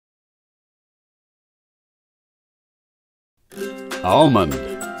Almond.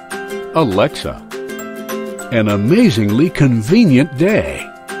 Alexa. An amazingly convenient day.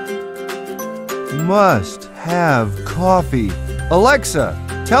 Must have coffee. Alexa,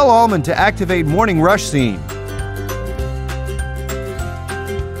 tell Almond to activate morning rush scene.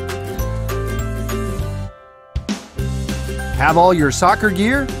 Have all your soccer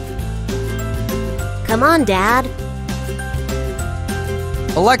gear? Come on, Dad.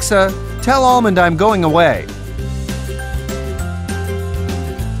 Alexa, tell Almond I'm going away.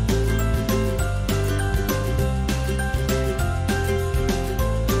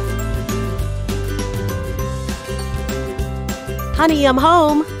 Honey, I'm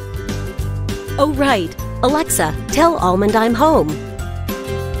home. Oh, right. Alexa, tell Almond I'm home.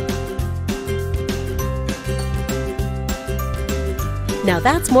 Now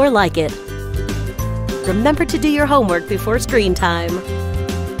that's more like it. Remember to do your homework before screen time.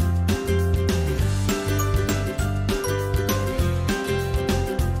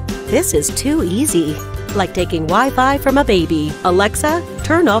 This is too easy. Like taking Wi-Fi from a baby. Alexa,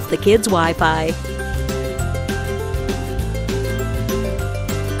 turn off the kids' Wi-Fi.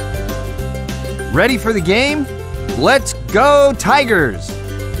 Ready for the game? Let's go, Tigers!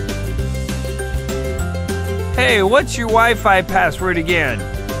 Hey, what's your Wi-Fi password again?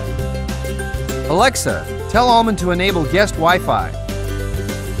 Alexa, tell Almond to enable guest Wi-Fi.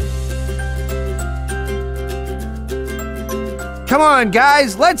 Come on,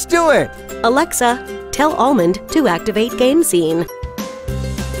 guys, let's do it! Alexa, tell Almond to activate game scene.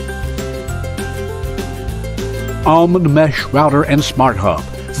 Almond Mesh Router and Smart Hub.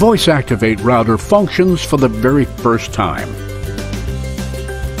 Voice Activate router functions for the very first time.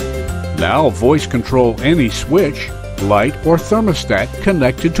 Now voice control any switch, light, or thermostat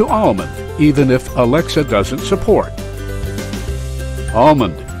connected to Almond, even if Alexa doesn't support.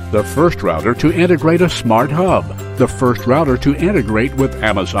 Almond, the first router to integrate a smart hub, the first router to integrate with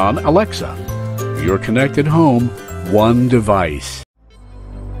Amazon Alexa. Your connected home, one device.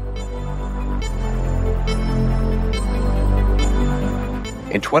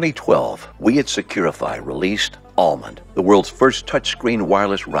 In 2012, we at Securifi released Almond, the world's first touchscreen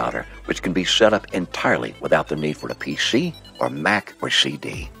wireless router, which can be set up entirely without the need for a PC or Mac or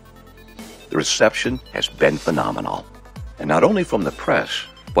CD. The reception has been phenomenal, and not only from the press,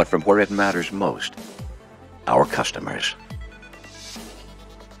 but from where it matters most, our customers.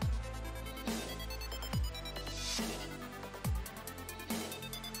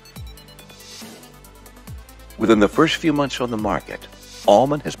 Within the first few months on the market,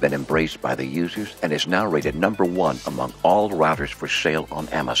 Almond has been embraced by the users and is now rated #1 among all routers for sale on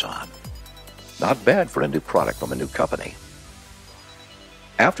Amazon. Not bad for a new product from a new company.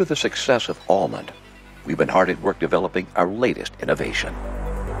 After the success of Almond, we've been hard at work developing our latest innovation.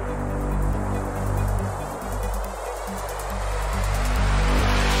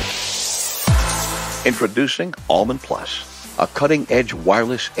 Introducing Almond Plus, a cutting-edge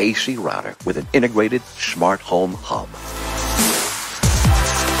wireless AC router with an integrated smart home hub.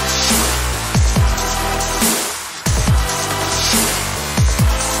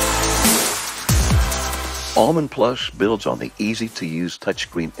 Almond Plus builds on the easy-to-use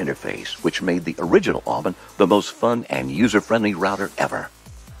touchscreen interface, which made the original Almond the most fun and user-friendly router ever,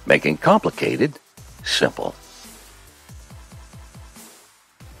 making complicated simple.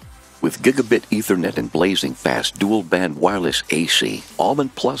 With gigabit Ethernet and blazing fast dual-band wireless AC,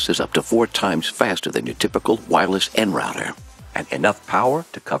 Almond Plus is up to 4 times faster than your typical wireless N router, and enough power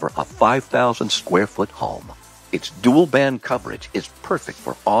to cover a 5,000 square foot home. Its dual-band coverage is perfect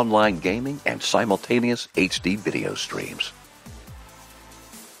for online gaming and simultaneous HD video streams.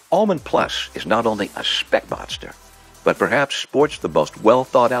 Almond Plus is not only a spec monster, but perhaps sports the most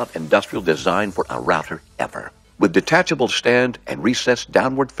well-thought-out industrial design for a router ever. With detachable stand and recessed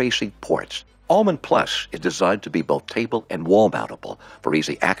downward-facing ports, Almond Plus is designed to be both table and wall-mountable for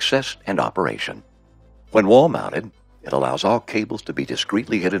easy access and operation. When wall-mounted, it allows all cables to be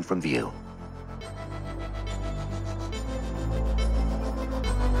discreetly hidden from view.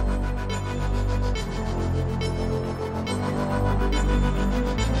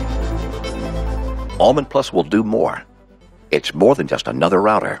 Almond Plus will do more. It's more than just another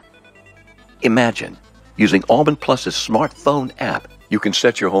router. Imagine, using Almond Plus's smartphone app, you can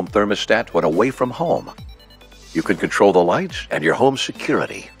set your home thermostat when away from home. You can control the lights and your home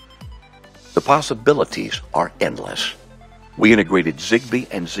security. The possibilities are endless. We integrated Zigbee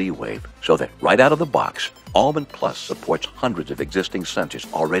and Z-Wave so that right out of the box, Almond Plus supports hundreds of existing sensors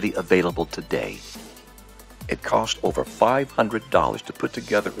already available today. It costs over $500 to put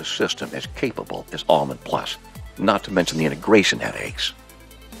together a system as capable as Almond Plus, not to mention the integration headaches.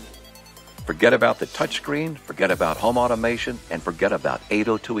 Forget about the touchscreen, forget about home automation, and forget about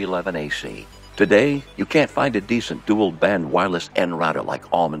 802.11 AC. Today, you can't find a decent dual-band wireless N router like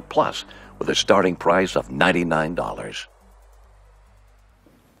Almond Plus with a starting price of $99.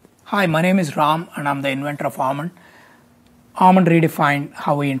 Hi, my name is Ram and I'm the inventor of Almond. Almond redefined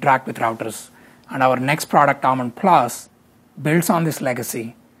how we interact with routers, and our next product, Almond Plus, builds on this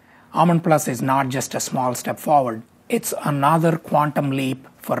legacy. Almond Plus is not just a small step forward, it's another quantum leap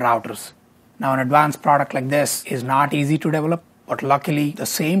for routers. Now, an advanced product like this is not easy to develop, but luckily the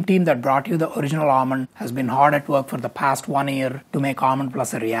same team that brought you the original Almond has been hard at work for the past 1 year to make Almond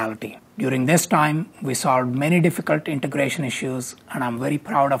Plus a reality. During this time, we solved many difficult integration issues, and I'm very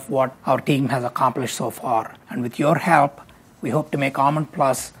proud of what our team has accomplished so far. And with your help, we hope to make Almond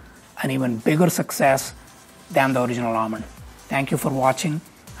Plus an even bigger success than the original Almond. Thank you for watching,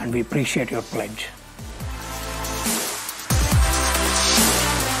 and we appreciate your pledge.